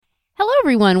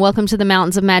everyone. Welcome to the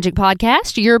Mountains of Magic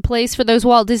podcast, your place for those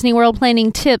Walt Disney World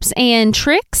planning tips and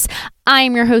tricks. I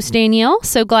am your host, Danielle.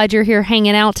 So glad you're here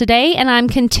hanging out today, and I'm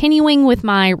continuing with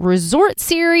my resort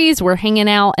series. We're hanging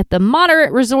out at the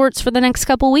moderate resorts for the next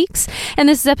couple weeks, and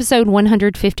this is episode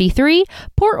 153,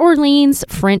 Port Orleans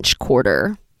French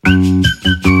Quarter.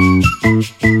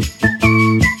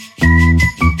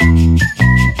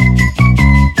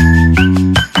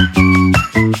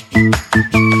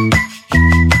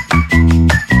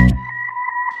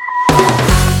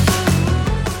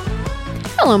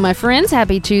 Hello, my friends.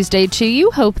 Happy Tuesday to you.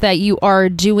 Hope that you are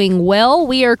doing well.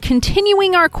 We are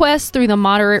continuing our quest through the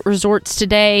moderate resorts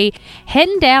today,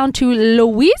 heading down to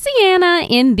Louisiana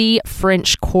in the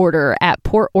French Quarter at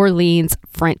Port Orleans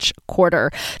French Quarter.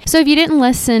 So if you didn't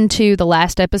listen to the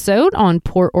last episode on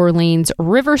Port Orleans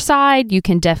Riverside, you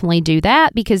can definitely do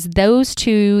that because these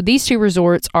two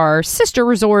resorts are sister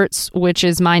resorts, which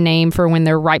is my name for when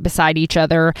they're right beside each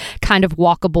other, kind of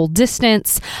walkable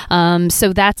distance.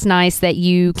 So that's nice that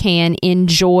you can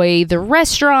enjoy the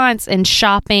restaurants and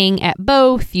shopping at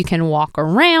both. You can walk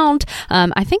around.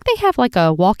 I think they have like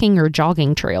a walking or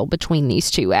jogging trail between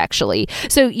these two, actually.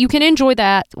 So you can enjoy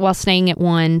that while staying at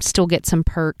one, still get some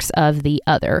perks of the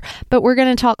other. But we're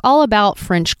going to talk all about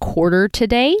French Quarter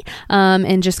today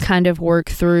and just kind of work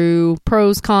through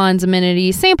pros, cons,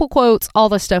 amenities, sample quotes, all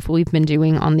the stuff we've been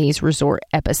doing on these resort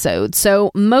episodes. So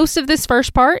most of this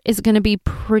first part is going to be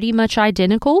pretty much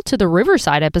identical to the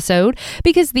Riverside episode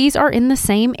because these are in the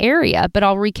same area, but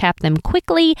I'll recap them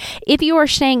quickly. If you are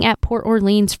staying at Port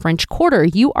Orleans French Quarter,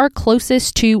 you are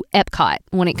closest to Epcot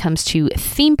when it comes to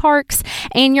theme parks,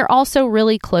 and you're also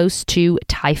really close to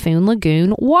Typhoon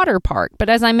Lagoon Water Park. But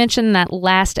as I mentioned in that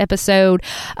last episode,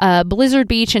 Blizzard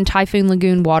Beach and Typhoon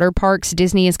Lagoon Water Parks,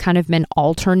 Disney has kind of been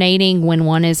alternating. When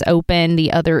one is open,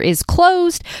 the other is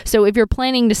closed. So if you're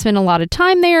planning to spend a lot of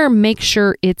time there, make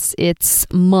sure it's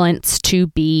months to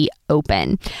be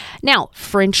open. Now,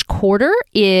 French Quarter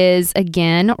is,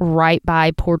 again, right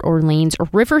by Port Orleans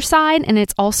Riverside, and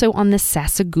it's also on the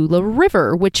Sassagoula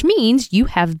River, which means you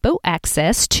have boat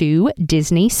access to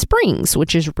Disney Springs,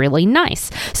 which is really nice.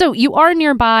 So you are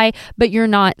nearby, but you're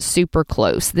not super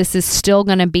close. This is still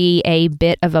going to be a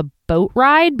bit of a boat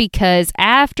ride because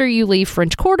after you leave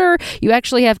French Quarter, you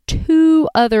actually have two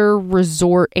other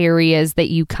resort areas that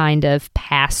you kind of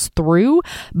pass through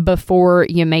before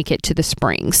you make it to the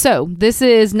springs. So this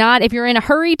is not, if you're in a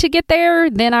hurry to get there,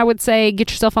 then I would say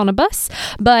get yourself on a bus.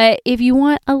 But if you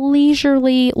want a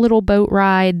leisurely little boat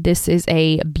ride, this is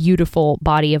a beautiful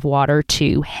body of water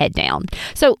to head down.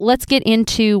 So let's get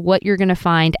into what you're going to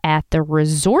find at the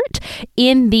resort.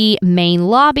 In the main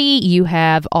lobby, you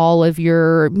have all of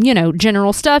your,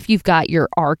 general stuff. You've got your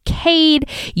arcade.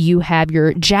 You have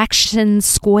your Jackson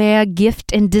Square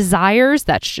Gift and Desires.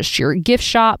 That's just your gift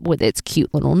shop with its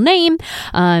cute little name.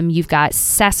 You've got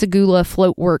Sassagoula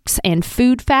Floatworks and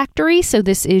Food Factory. So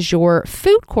this is your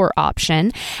food court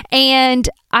option. And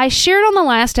I shared on the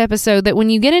last episode that when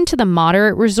you get into the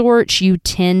moderate resorts, you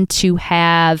tend to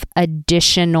have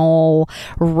additional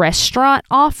restaurant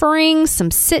offerings,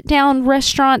 some sit-down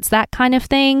restaurants, that kind of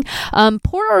thing.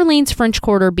 Port Orleans French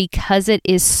Quarter, because it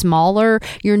is smaller,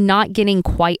 you're not getting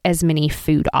quite as many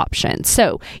food options.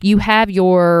 So you have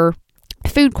your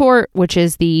food court, which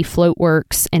is the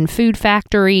Floatworks and Food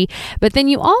Factory, but then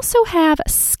you also have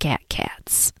Scat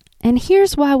Cats. And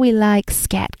here's why we like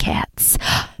Scat Cats.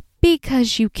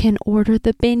 Because you can order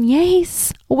the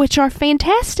beignets, which are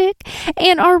fantastic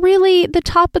and are really the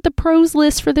top of the pros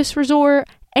list for this resort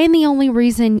and the only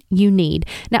reason you need.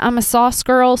 Now, I'm a sauce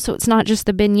girl, so it's not just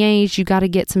the beignets. You got to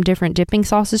get some different dipping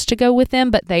sauces to go with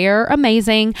them, but they are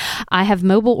amazing. I have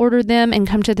mobile ordered them and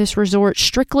come to this resort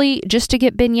strictly just to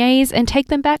get beignets and take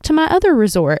them back to my other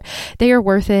resort. They are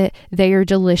worth it. They are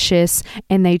delicious,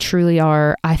 and they truly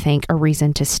are, I think, a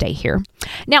reason to stay here.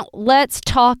 Now, let's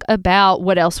talk about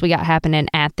what else we got happening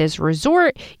at this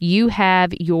resort. You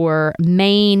have your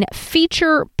main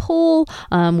feature pool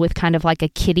with kind of like a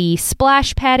kiddie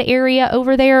splash pad area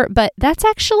over there, but that's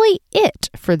actually it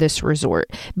for this resort.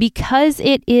 Because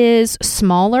it is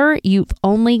smaller, you've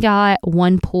only got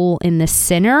one pool in the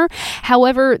center.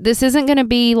 However, this isn't going to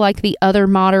be like the other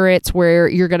moderates where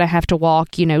you're going to have to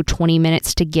walk, 20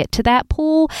 minutes to get to that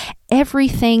pool.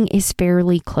 Everything is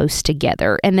fairly close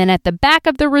together. And then at the back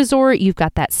of the resort, you've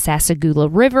got that Sassagoula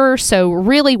River. So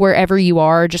really wherever you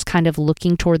are, just kind of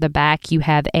looking toward the back, you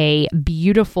have a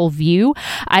beautiful view.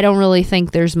 I don't really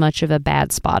think there's much of a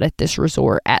bad spot at this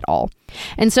resort at all.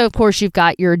 And so, of course, you've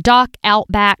got your dock out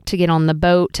back to get on the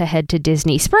boat to head to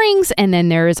Disney Springs. And then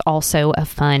there is also a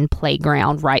fun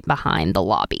playground right behind the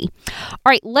lobby. All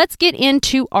right, let's get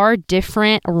into our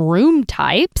different room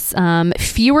types.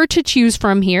 Fewer to choose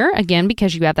from here, again,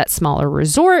 because you have that smaller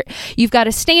resort. You've got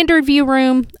a standard view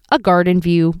room, a garden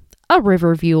view, a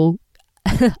river view,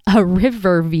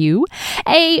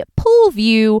 a pool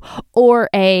view, or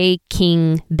a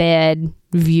king bed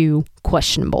view,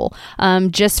 questionable.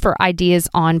 Just for ideas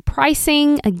on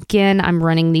pricing, again, I'm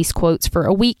running these quotes for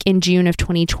a week in June of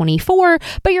 2024,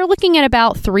 but you're looking at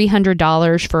about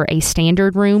 $300 for a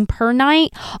standard room per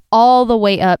night, all the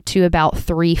way up to about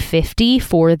 $350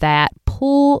 for that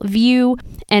pool view,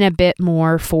 and a bit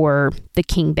more for the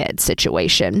king bed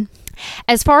situation.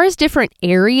 As far as different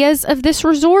areas of this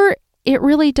resort, it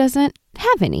really doesn't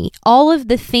have any. All of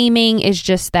the theming is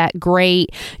just that great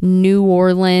New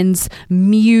Orleans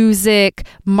music,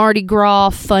 Mardi Gras,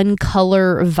 fun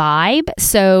color vibe.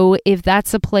 So if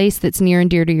that's a place that's near and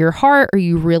dear to your heart, or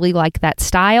you really like that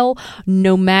style,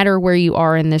 no matter where you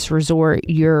are in this resort,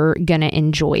 you're going to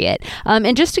enjoy it.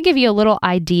 And just to give you a little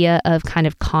idea of kind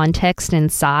of context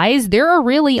and size, there are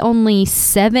really only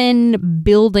 7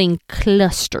 building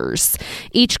clusters.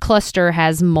 Each cluster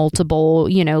has multiple,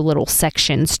 little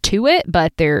sections to it,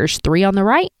 but there's 3 on the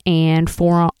right and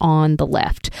 4 on the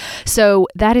left. So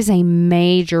that is a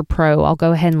major pro. I'll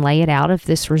go ahead and lay it out of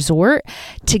this resort.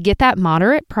 To get that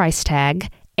moderate price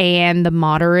tag and the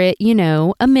moderate,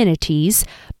 amenities,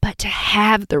 but to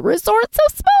have the resort so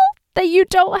small that you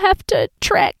don't have to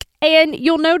trek. And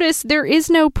you'll notice there is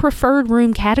no preferred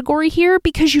room category here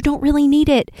because you don't really need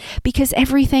it, because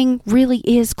everything really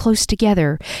is close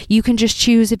together. You can just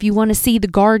choose if you want to see the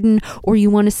garden, or you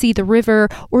want to see the river,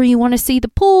 or you want to see the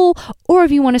pool, or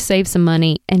if you want to save some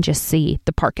money and just see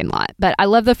the parking lot. But I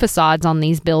love the facades on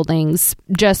these buildings.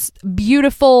 Just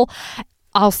beautiful.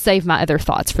 I'll save my other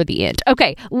thoughts for the end.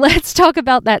 Okay, let's talk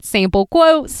about that sample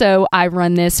quote. So I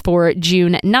run this for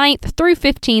June 9th through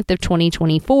 15th of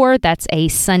 2024. That's a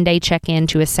Sunday check-in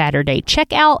to a Saturday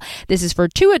checkout. This is for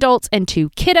 2 adults and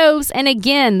 2 kiddos. And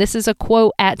again, this is a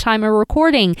quote at time of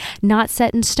recording, not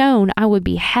set in stone. I would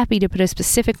be happy to put a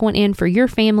specific one in for your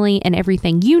family and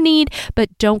everything you need, but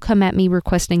don't come at me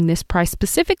requesting this price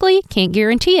specifically. Can't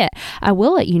guarantee it. I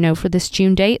will let you know for this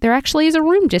June date, there actually is a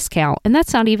room discount, and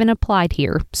that's not even applied here.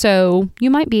 So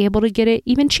you might be able to get it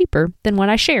even cheaper than what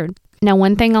I shared. Now,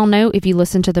 one thing I'll note, if you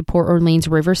listen to the Port Orleans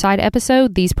Riverside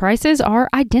episode, these prices are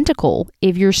identical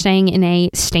if you're staying in a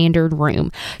standard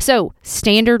room. So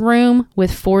standard room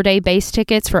with 4-day base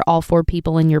tickets for all 4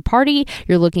 people in your party,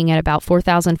 you're looking at about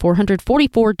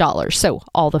 $4,444. So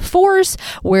all the 4s,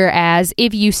 whereas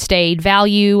if you stayed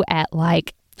value at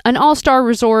like an all-star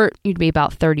resort, you'd be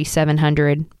about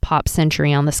 $3,700. Pop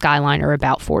Century on the Skyliner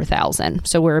about $4,000.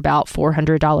 So we're about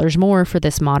 $400 more for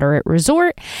this moderate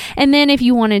resort. And then if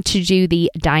you wanted to do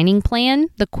the dining plan,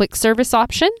 the quick service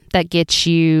option that gets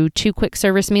you 2 quick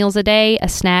service meals a day, a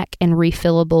snack and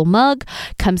refillable mug,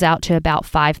 comes out to about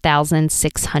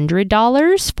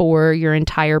 $5,600 for your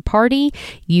entire party.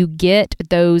 You get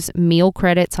those meal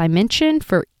credits I mentioned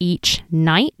for each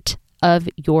night of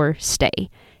your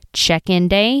stay. Check-in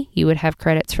day, you would have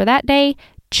credits for that day.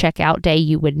 Checkout day,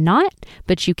 you would not,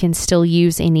 but you can still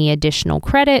use any additional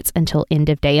credits until end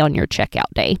of day on your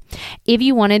checkout day. If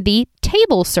you wanted the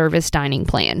table service dining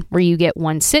plan, where you get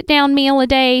 1 sit-down meal a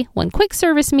day, 1 quick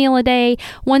service meal a day,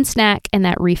 1 snack, and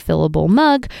that refillable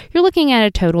mug, you're looking at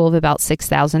a total of about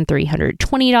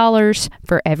 $6,320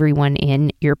 for everyone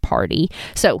in your party.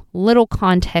 So little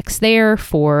context there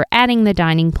for adding the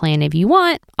dining plan if you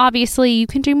want. Obviously, you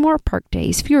can do more park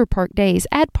days, fewer park days,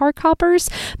 add park hoppers,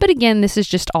 but again, this is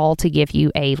just all to give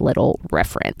you a little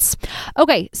reference.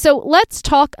 Okay, so let's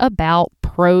talk about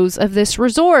pros of this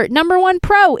resort. Number 1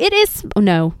 pro,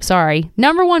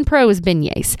 number 1 pro is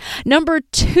beignets. Number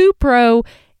 2 pro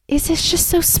is it's just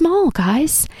so small,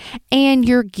 guys. And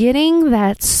you're getting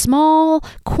that small,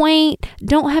 quaint,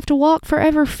 don't have to walk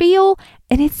forever feel,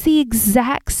 and it's the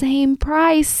exact same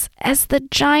price as the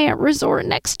giant resort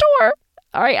next door.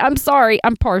 All right, I'm sorry,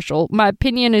 I'm partial. My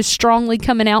opinion is strongly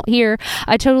coming out here.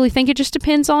 I totally think it just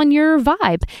depends on your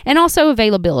vibe and also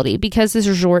availability, because this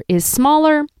resort is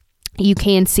smaller. You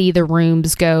can see the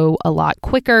rooms go a lot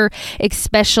quicker,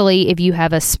 especially if you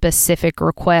have a specific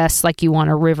request, like you want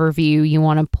a river view, you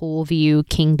want a pool view,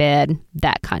 king bed,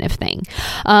 that kind of thing.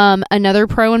 Another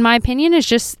pro, in my opinion, is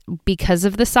just because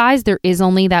of the size, there is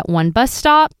only that 1 bus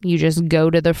stop. You just go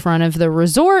to the front of the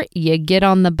resort, you get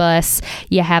on the bus,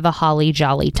 you have a holly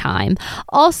jolly time.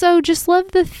 Also, just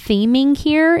love the theming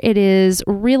here. It is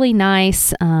really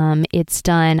nice. It's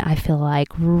done, I feel like,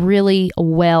 really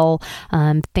well,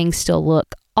 thanks still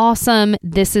look awesome.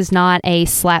 This is not a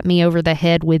slap me over the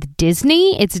head with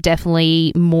Disney. It's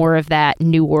definitely more of that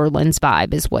New Orleans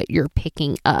vibe is what you're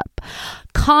picking up.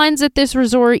 Cons at this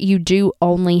resort, you do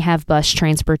only have bus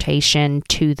transportation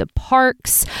to the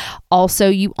parks. Also,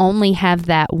 you only have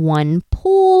that one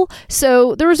pool.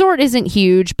 So the resort isn't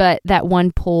huge, but that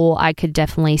one pool I could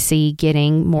definitely see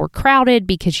getting more crowded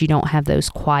because you don't have those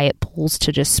quiet pools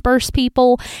to disperse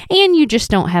people, and you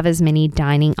just don't have as many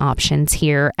dining options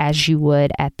here as you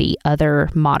would at the other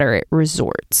moderate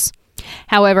resorts.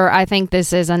 However, I think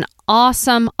this is an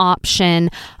awesome option.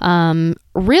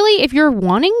 Really, if you're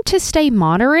wanting to stay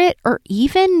moderate or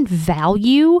even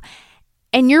value,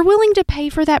 and you're willing to pay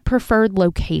for that preferred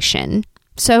location.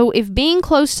 So if being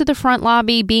close to the front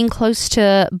lobby, being close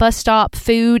to bus stop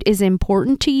food is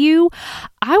important to you,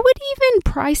 I would even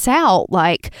price out,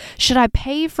 like, should I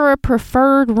pay for a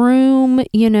preferred room,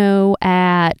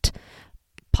 at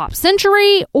Pop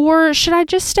Century, or should I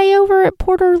just stay over at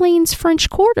Port Orleans French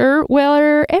Quarter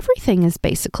where everything is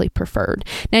basically preferred?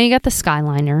 Now you got the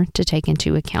Skyliner to take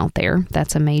into account there.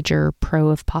 That's a major pro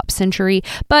of Pop Century,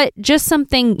 but just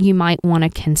something you might want to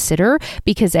consider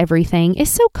because everything is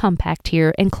so compact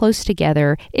here and close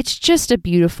together. It's just a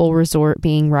beautiful resort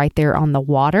being right there on the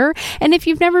water. And if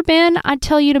you've never been, I'd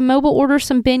tell you to mobile order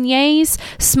some beignets,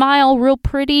 smile real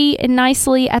pretty and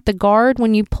nicely at the guard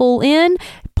when you pull in,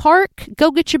 park,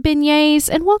 go get your beignets,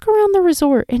 and walk around the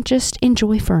resort and just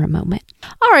enjoy for a moment.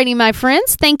 Alrighty, my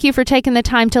friends, thank you for taking the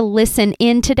time to listen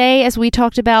in today as we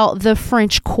talked about the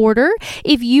French Quarter.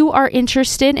 If you are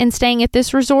interested in staying at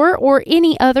this resort or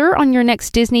any other on your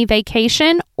next Disney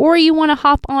vacation, or you want to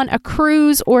hop on a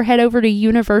cruise or head over to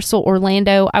Universal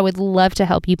Orlando, I would love to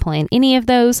help you plan any of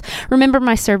those. Remember,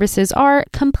 my services are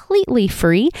completely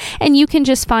free, and you can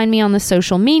just find me on the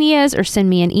social medias or send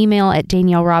me an email at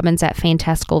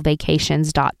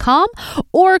daniellerobbins@fantasticalvacations.com,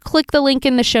 or click the link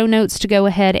in the show notes to go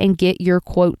ahead and get your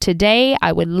quote today.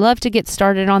 I would love to get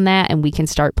started on that and we can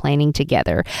start planning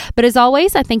together. But as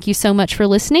always, I thank you so much for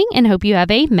listening and hope you have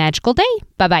a magical day.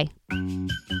 Bye-bye.